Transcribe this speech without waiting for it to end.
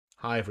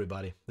Hi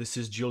everybody, this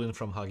is Julian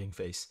from Hugging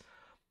Face.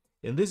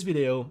 In this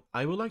video,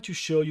 I would like to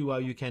show you how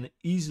you can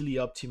easily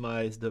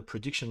optimize the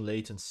prediction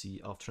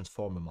latency of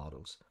transformer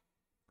models.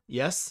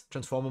 Yes,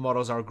 transformer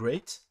models are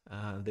great.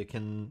 They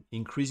can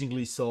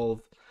increasingly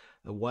solve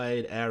a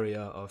wide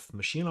area of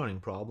machine learning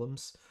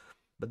problems,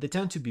 but they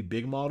tend to be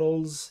big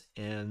models,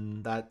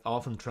 and that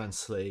often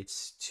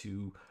translates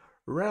to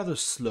rather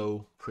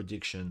slow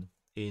prediction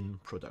in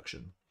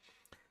production.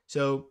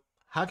 So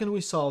how can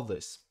we solve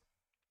this?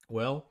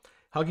 Well,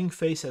 Hugging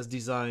Face has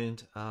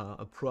designed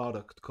a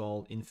product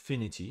called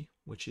Infinity,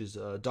 which is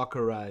a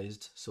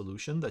Dockerized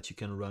solution that you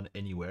can run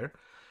anywhere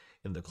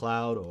in the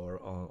cloud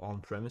or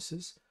on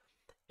premises.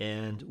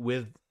 And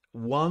with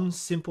one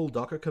simple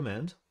Docker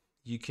command,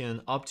 you can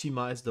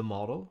optimize the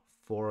model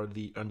for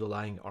the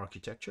underlying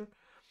architecture.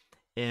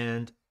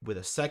 And with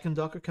a second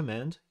Docker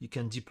command, you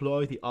can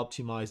deploy the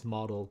optimized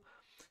model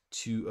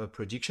to a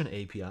prediction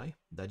API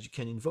that you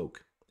can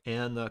invoke.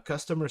 And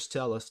customers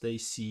tell us they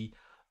see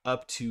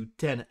up to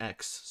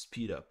 10x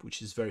speed up,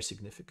 which is very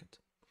significant.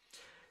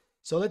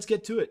 So let's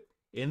get to it.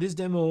 In this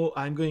demo,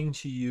 I'm going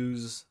to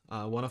use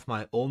one of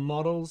my own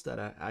models that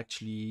I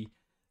actually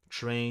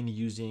trained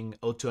using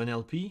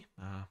AutoNLP.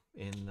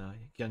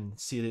 You can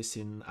see this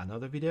in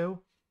another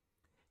video.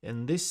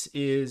 And this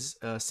is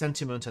a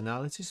sentiment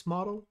analysis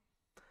model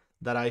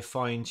that I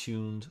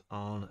fine-tuned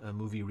on a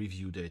movie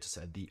review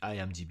dataset, the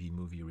IMDb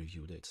movie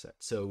review dataset.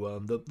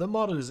 So the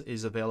model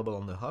is available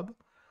on the hub.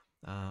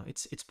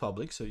 It's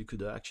public, so you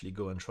could actually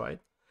go and try it.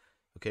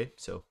 Okay,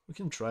 so we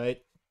can try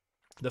it.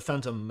 The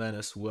Phantom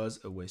Menace was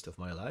a waste of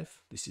my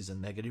life. This is a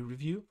negative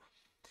review.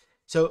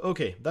 So,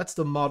 okay, that's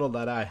the model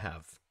that I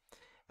have.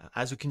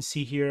 As you can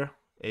see here,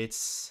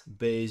 it's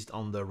based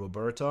on the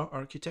Roberta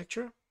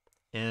architecture.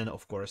 And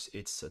of course,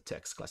 it's a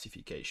text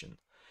classification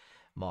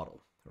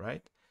model,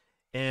 right?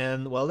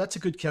 And well, that's a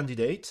good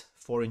candidate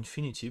for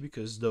Infinity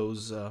because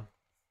those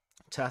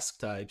task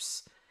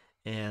types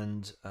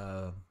and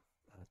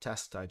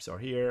task types are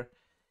here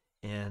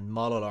and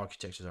model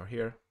architectures are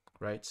here,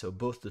 right? So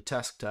both the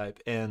task type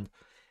and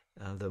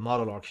the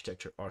model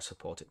architecture are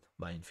supported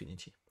by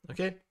Infinity.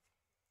 Okay,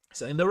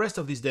 so in the rest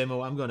of this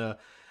demo, I'm gonna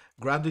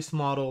grab this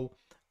model,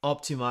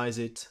 optimize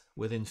it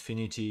with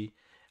Infinity.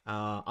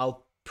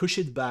 I'll push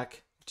it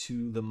back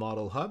to the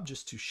model hub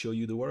just to show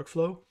you the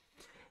workflow,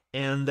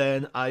 and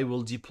then I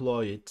will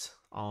deploy it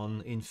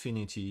on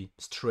Infinity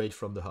straight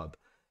from the hub.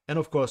 And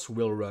of course,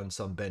 we'll run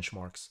some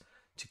benchmarks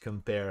to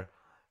compare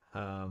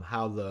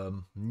how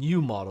the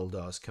new model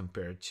does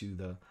compared to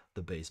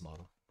the base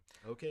model.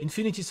 Okay.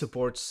 Infinity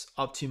supports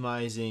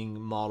optimizing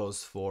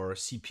models for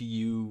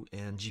CPU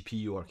and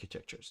GPU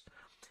architectures.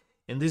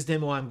 In this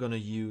demo, I'm going to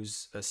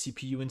use a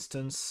CPU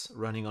instance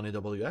running on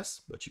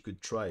AWS, but you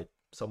could try it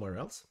somewhere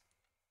else.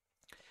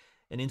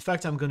 And in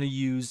fact, I'm going to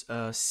use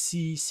a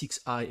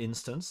C6i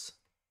instance,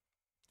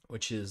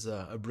 which is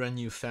a brand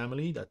new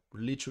family that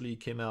literally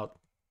came out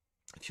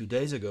a few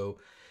days ago.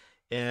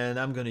 And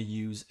I'm going to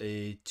use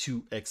a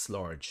 2x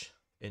large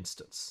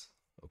instance,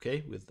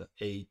 okay, with the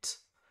 8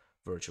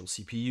 virtual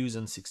CPUs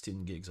and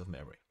 16 gigs of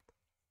memory.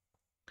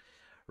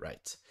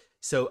 Right,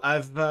 so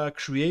I've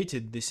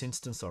created this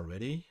instance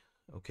already,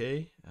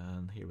 okay,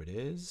 and here it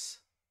is.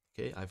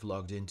 Okay, I've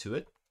logged into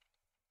it.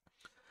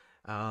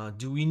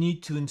 Do we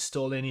need to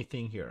install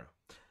anything here?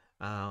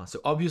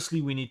 So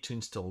obviously we need to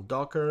install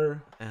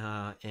Docker,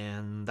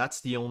 and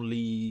that's the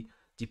only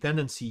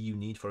dependency you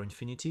need for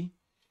Infinity.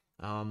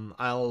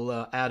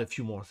 I'll add a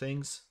few more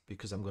things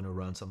because I'm going to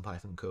run some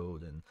Python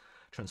code and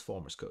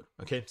transformers code.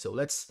 Okay, so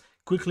let's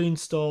quickly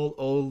install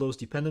all those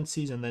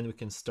dependencies and then we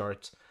can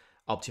start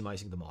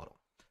optimizing the model.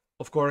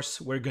 Of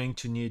course, we're going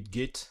to need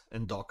Git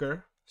and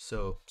Docker,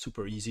 so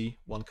super easy.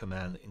 One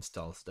command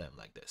installs them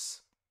like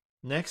this.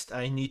 Next,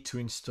 I need to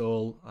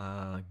install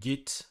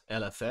Git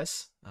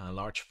LFS,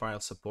 large file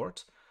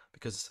support,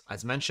 because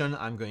as mentioned,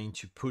 I'm going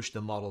to push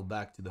the model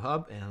back to the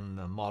hub and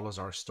the models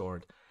are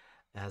stored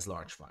as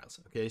large files.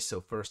 Okay, so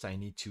first I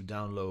need to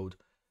download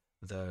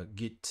the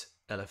Git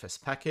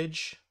LFS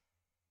package.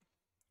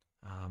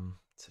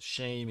 It's a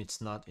shame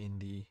it's not in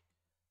the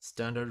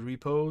standard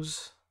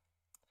repos.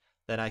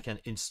 Then I can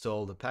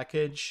install the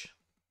package.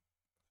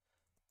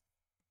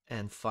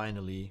 And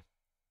finally,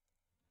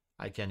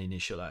 I can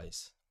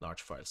initialize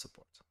large file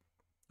support.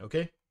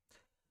 Okay,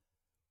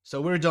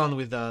 so we're done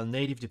with the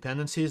native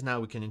dependencies. Now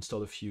we can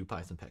install a few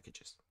Python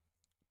packages.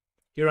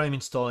 Here I'm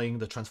installing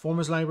the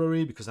transformers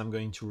library because I'm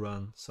going to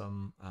run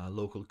some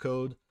local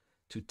code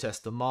to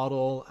test the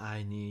model.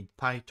 I need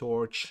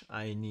PyTorch.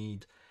 I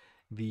need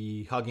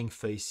the Hugging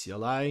Face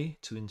CLI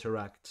to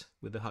interact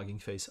with the Hugging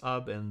Face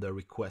hub and the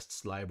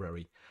requests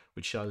library,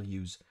 which I'll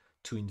use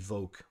to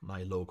invoke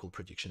my local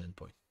prediction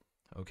endpoint.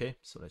 Okay,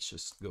 so let's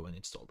just go and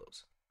install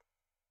those.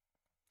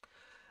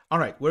 All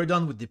right, we're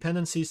done with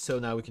dependencies, so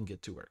now we can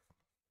get to work.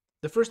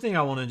 The first thing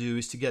I want to do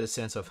is to get a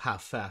sense of how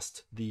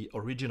fast the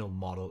original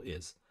model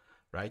is,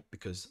 right?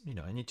 Because, you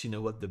know, I need to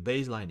know what the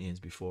baseline is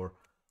before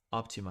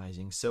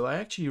optimizing. So I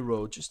actually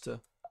wrote just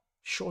a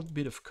short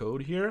bit of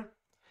code here.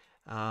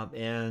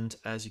 And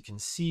as you can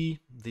see,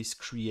 this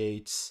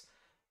creates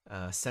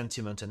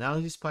sentiment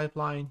analysis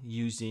pipeline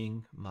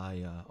using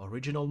my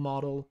original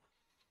model,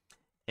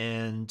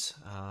 and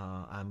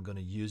I'm going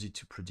to use it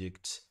to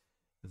predict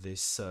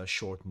this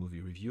short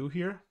movie review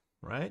here,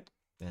 right?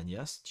 And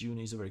yes, Dune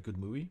is a very good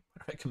movie.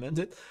 I recommend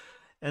it.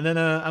 And then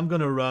I'm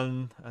going to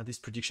run this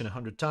prediction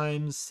 100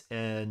 times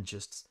and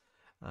just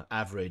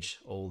average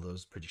all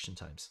those prediction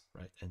times,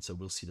 right? And so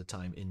we'll see the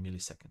time in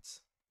milliseconds.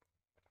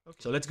 Okay.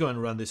 So let's go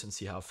and run this and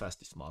see how fast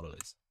this model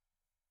is.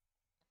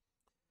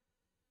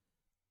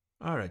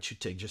 All right, should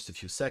take just a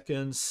few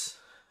seconds.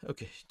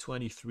 Okay,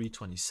 23,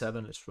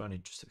 27. Let's run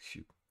it just a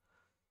few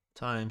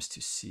times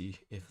to see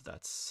if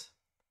that's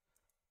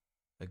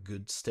a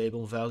good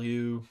stable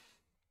value.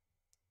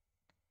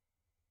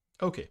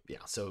 Okay, yeah,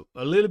 so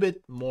a little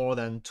bit more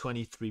than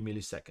 23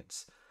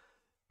 milliseconds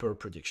per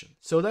prediction.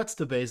 So that's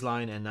the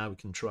baseline, and now we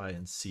can try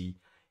and see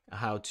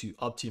how to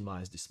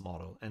optimize this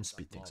model and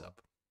speed things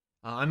up.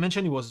 I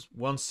mentioned it was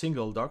one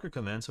single Docker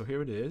command, so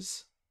here it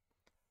is,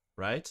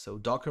 right? So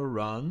Docker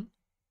run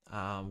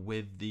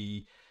with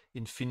the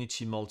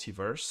Infinity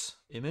Multiverse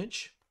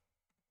image.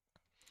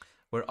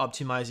 We're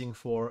optimizing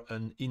for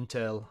an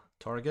Intel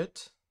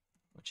target,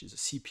 which is a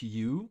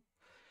CPU.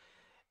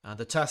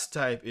 The task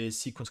type is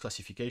sequence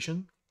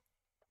classification,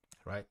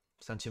 right?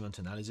 Sentiment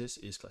analysis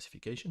is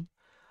classification.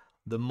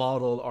 The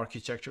model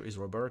architecture is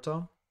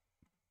Roberta.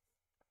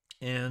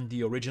 And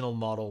the original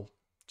model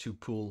to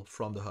pull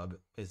from the hub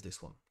is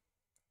this one,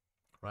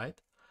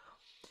 right?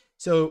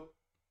 So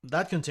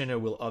that container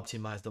will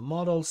optimize the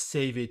model,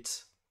 save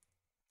it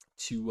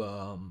to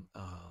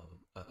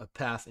a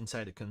path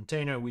inside the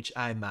container, which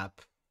I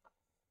map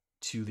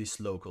to this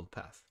local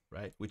path,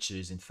 right? Which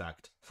is in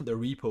fact the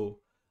repo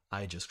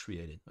I just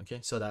created, okay?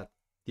 So that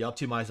the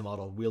optimized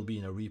model will be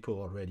in a repo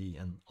already,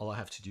 and all I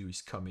have to do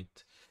is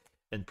commit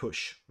and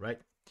push, right?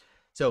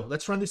 So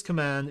let's run this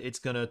command. It's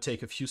gonna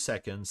take a few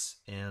seconds,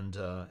 and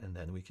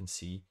then we can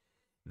see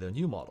the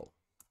new model.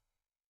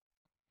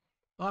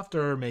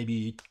 After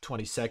maybe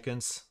 20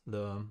 seconds,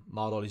 the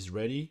model is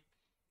ready,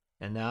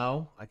 and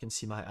now I can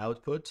see my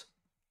output,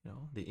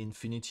 the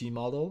Infinity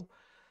model,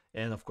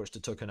 and of course the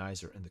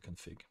tokenizer and the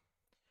config.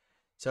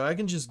 So I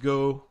can just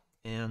go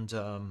and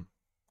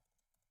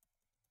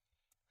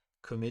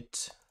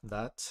commit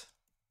that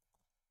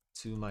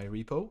to my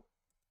repo.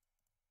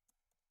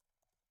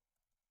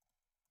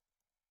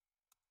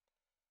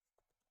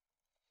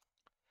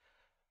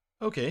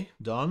 Okay,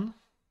 done.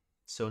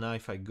 So now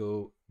if I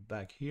go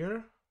back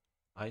here,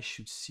 I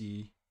should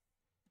see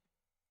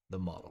the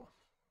model,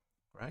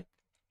 right?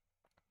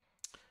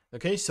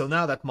 Okay, so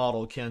now that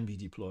model can be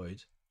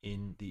deployed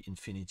in the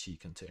Infinity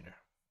container.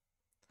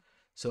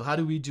 So how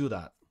do we do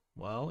that?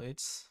 Well,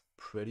 it's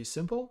pretty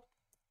simple.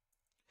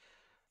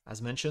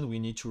 As mentioned, we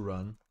need to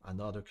run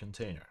another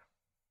container.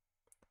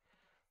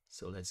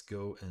 So let's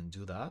go and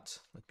do that.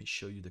 Let me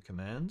show you the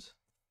command.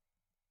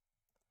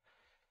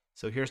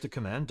 So here's the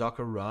command,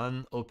 docker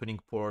run opening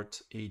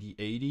port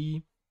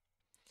 8080,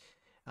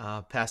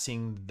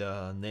 passing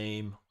the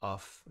name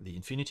of the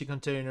Infinity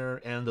container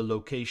and the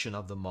location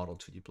of the model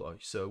to deploy.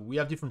 So we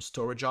have different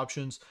storage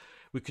options.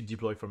 We could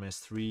deploy from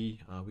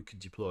S3, we could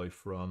deploy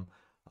from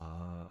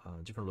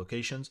different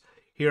locations.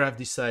 Here I've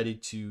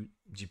decided to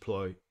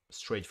deploy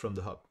straight from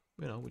the hub,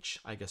 which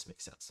I guess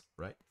makes sense,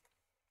 right?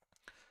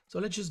 So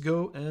let's just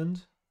go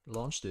and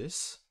launch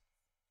this.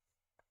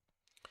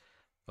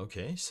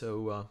 Okay,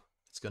 so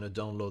it's going to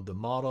download the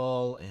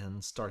model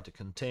and start the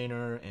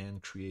container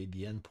and create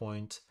the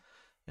endpoint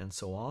and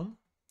so on.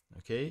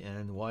 Okay,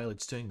 and while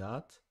it's doing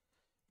that,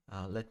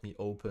 let me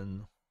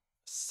open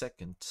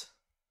second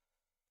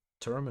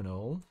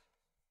terminal,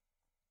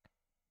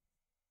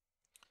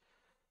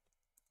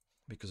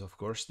 because of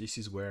course this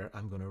is where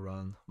I'm going to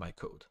run my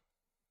code.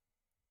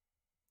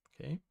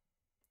 Okay.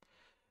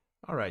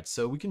 All right,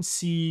 so we can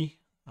see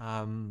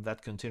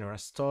that container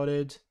has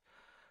started.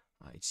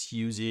 It's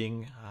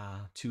using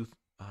two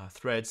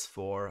threads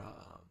for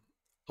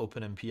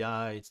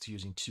OpenMPI. It's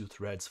using two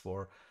threads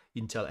for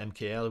Intel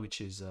MKL,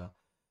 which is a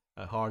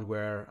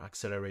hardware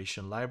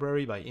acceleration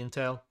library by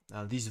Intel.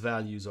 These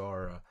values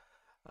are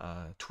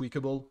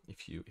tweakable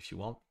if you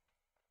want.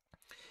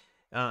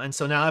 And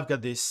so now I've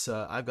got this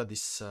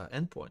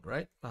endpoint,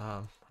 right?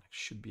 I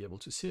should be able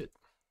to see it.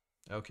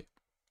 Okay.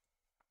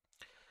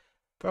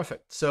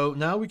 Perfect. So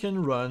now we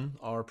can run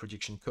our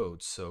prediction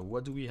code. So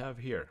what do we have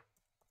here?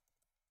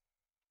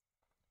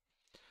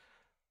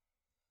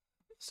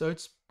 So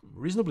it's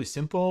reasonably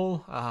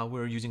simple.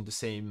 We're using the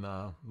same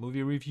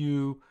movie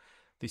review.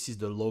 This is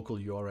the local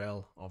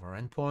URL of our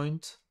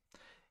endpoint.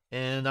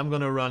 And I'm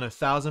going to run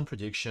 1,000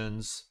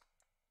 predictions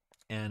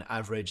and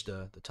average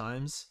the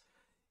times.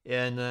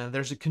 And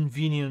there's a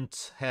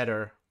convenient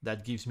header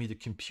that gives me the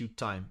compute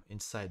time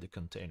inside the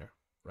container,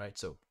 right?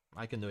 So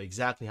I can know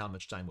exactly how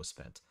much time was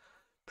spent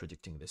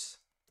predicting this.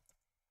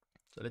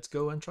 So let's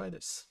go and try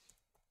this.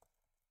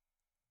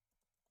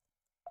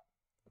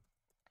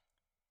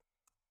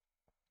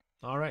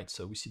 All right,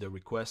 so we see the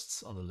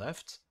requests on the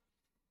left.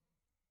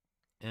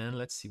 And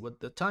let's see what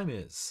the time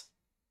is.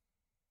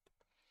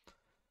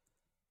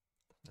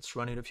 Let's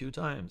run it a few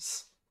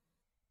times.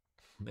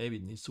 maybe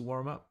it needs to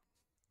warm up.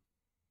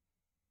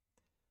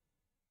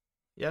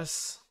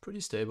 Yes, pretty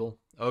stable.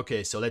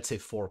 Okay, so let's say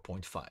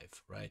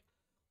 4.5, right?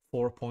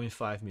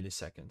 4.5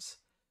 milliseconds.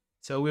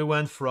 So we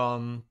went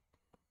from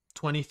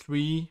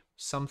 23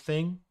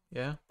 something.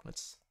 Yeah,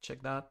 let's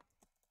check that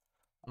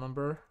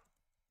number.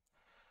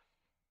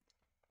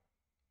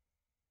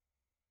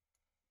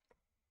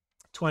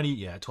 20,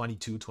 yeah,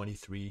 22,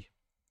 23,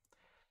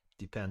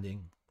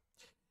 depending.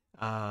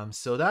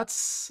 So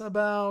that's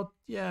about,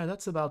 yeah,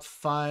 that's about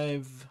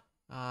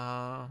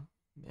yeah,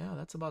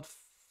 that's about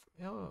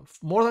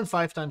more than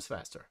 5 times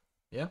faster.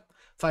 Yeah,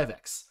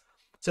 5x.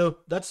 So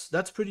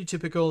that's pretty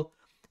typical.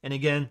 And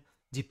again,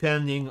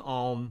 depending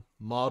on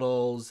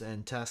models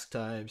and task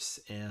types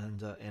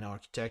and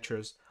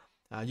architectures,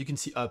 you can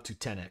see up to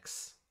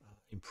 10x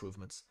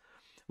improvements,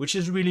 which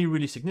is really,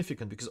 really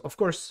significant because, of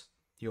course,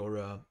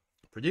 your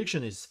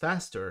prediction is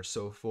faster.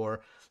 So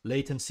for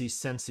latency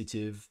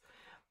sensitive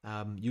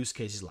use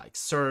cases like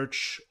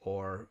search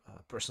or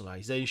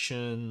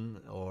personalization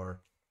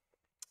or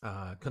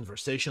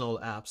conversational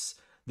apps,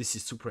 this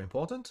is super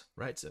important,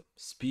 right? So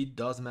speed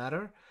does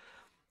matter,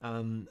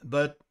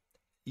 but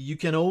you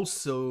can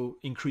also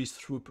increase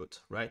throughput,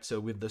 right? So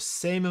with the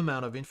same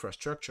amount of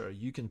infrastructure,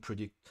 you can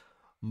predict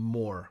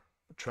more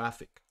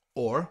traffic,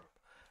 or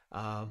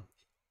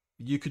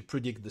you could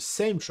predict the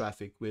same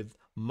traffic with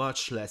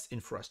much less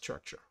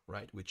infrastructure,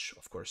 right? Which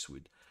of course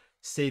would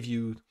save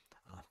you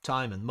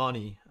time and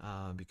money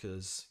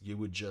because you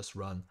would just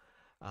run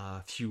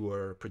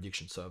fewer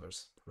prediction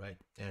servers, right?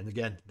 And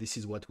again, this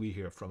is what we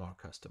hear from our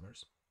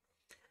customers.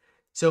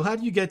 So how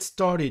do you get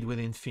started with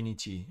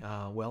Infinity?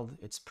 Well,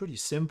 it's pretty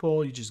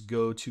simple. You just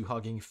go to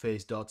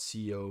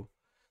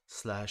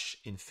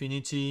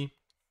huggingface.co/infinity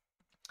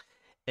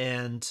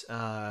and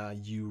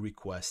you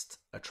request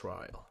a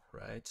trial,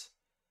 right?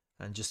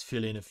 And just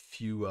fill in a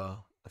few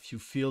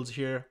fields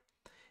here,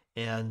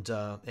 and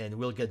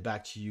we'll get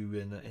back to you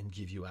and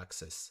give you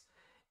access,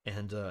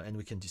 and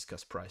we can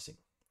discuss pricing,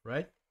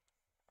 right?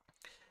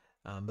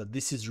 But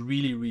this is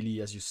really,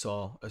 really, as you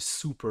saw, a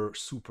super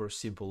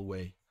simple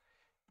way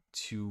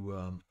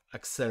to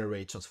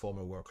accelerate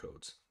transformer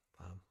workloads.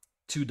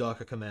 2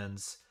 Docker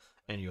commands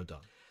and you're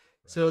done.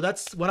 So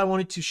that's what I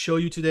wanted to show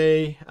you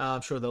today. I'm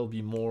sure there'll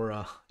be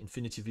more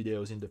Infinity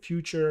videos in the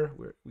future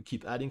where we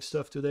keep adding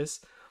stuff to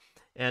this.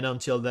 And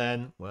until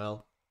then,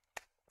 well,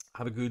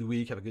 have a good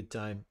week, have a good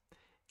time,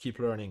 keep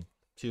learning.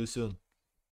 See you soon.